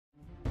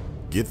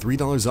Get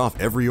 $3 off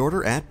every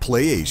order at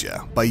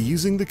PlayAsia by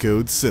using the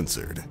code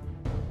Censored.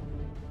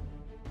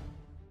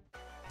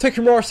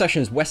 Tokyo Mirage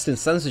Sessions Western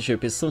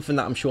censorship is something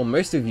that I'm sure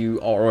most of you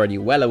are already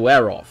well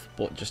aware of,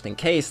 but just in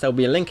case, there'll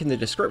be a link in the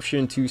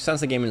description to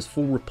Censored Gaming's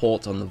full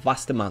report on the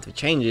vast amount of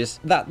changes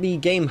that the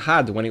game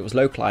had when it was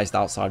localized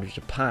outside of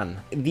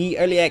Japan. The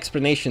only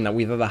explanation that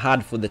we've ever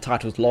had for the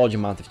title's large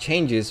amount of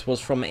changes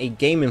was from a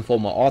Game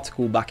Informer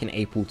article back in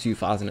April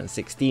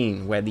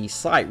 2016, where the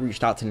site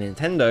reached out to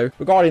Nintendo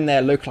regarding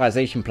their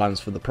localization plans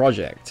for the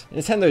project.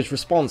 Nintendo's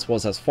response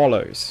was as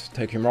follows: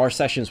 Tokyo Mirage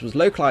Sessions was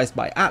localized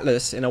by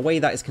Atlus in a way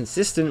that is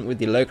consistent with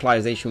the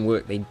localization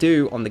work they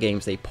do on the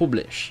games they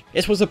publish.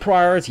 It was a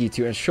priority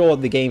to ensure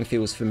the game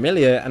feels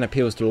familiar and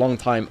appeals to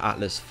long-time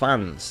Atlus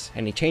fans.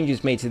 Any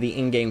changes made to the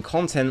in-game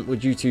content were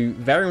due to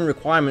varying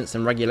requirements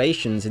and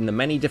regulations in the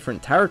many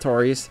different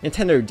territories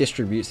Nintendo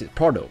distributes its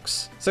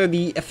products. So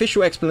the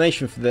official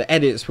explanation for the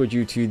edits were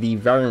due to the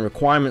varying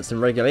requirements and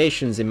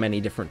regulations in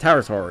many different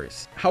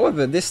territories.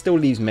 However, this still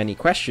leaves many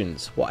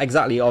questions. What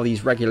exactly are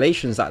these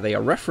regulations that they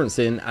are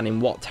referencing, and in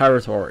what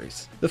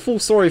territories? The full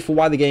story for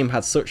why the game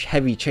had such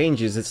heavy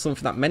changes is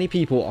something that many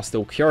people are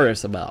still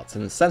curious about,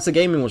 and Censored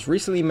Gaming was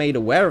recently made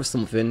aware of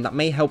something that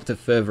may help to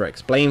further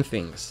explain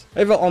things.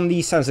 Over on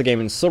the Censored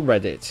Gaming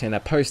subreddit, in a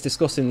post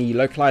discussing the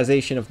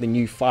localization of the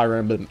new Fire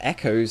Emblem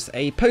Echoes,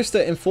 a poster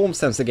informed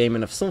Censored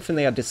Gaming of something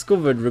they had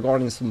discovered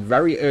regarding some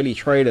very early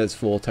trailers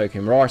for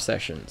Tokyo Mirage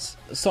Sessions.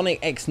 Sonic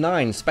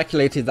X9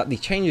 speculated that the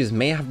changes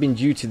may have been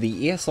due to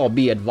the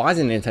ESRB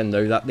advising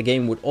Nintendo that the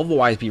game would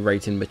otherwise be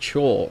rated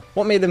mature.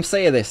 What made them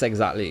say this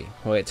exactly?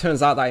 Well, it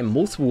turns out that in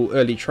multiple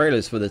early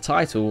trailers for the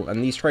title,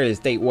 and these trailers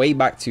date way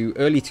back to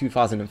early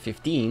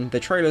 2015, the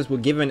trailers were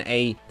given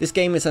a "this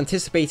game is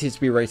anticipated to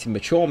be rated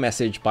mature"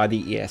 message by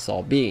the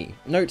ESRB.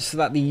 Note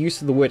that the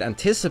use of the word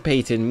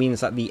anticipated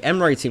means that the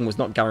M rating was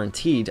not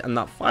guaranteed and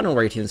that final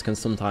ratings can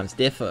sometimes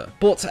differ.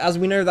 But as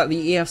we know that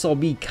the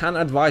ESRB can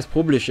advise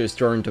publishers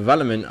during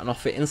development and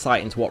offer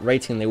insight into what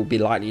rating they will be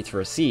likely to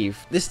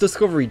receive, this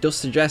discovery does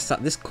suggest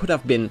that this could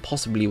have been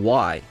possibly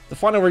why. The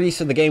final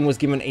release of the game was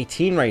given a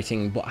teen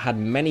rating but had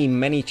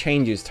many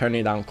changes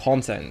toning down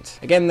content.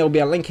 Again, there will be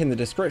a link in the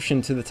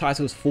description to the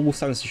title's full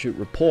censorship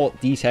report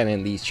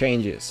detailing these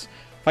changes.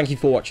 Thank you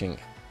for watching.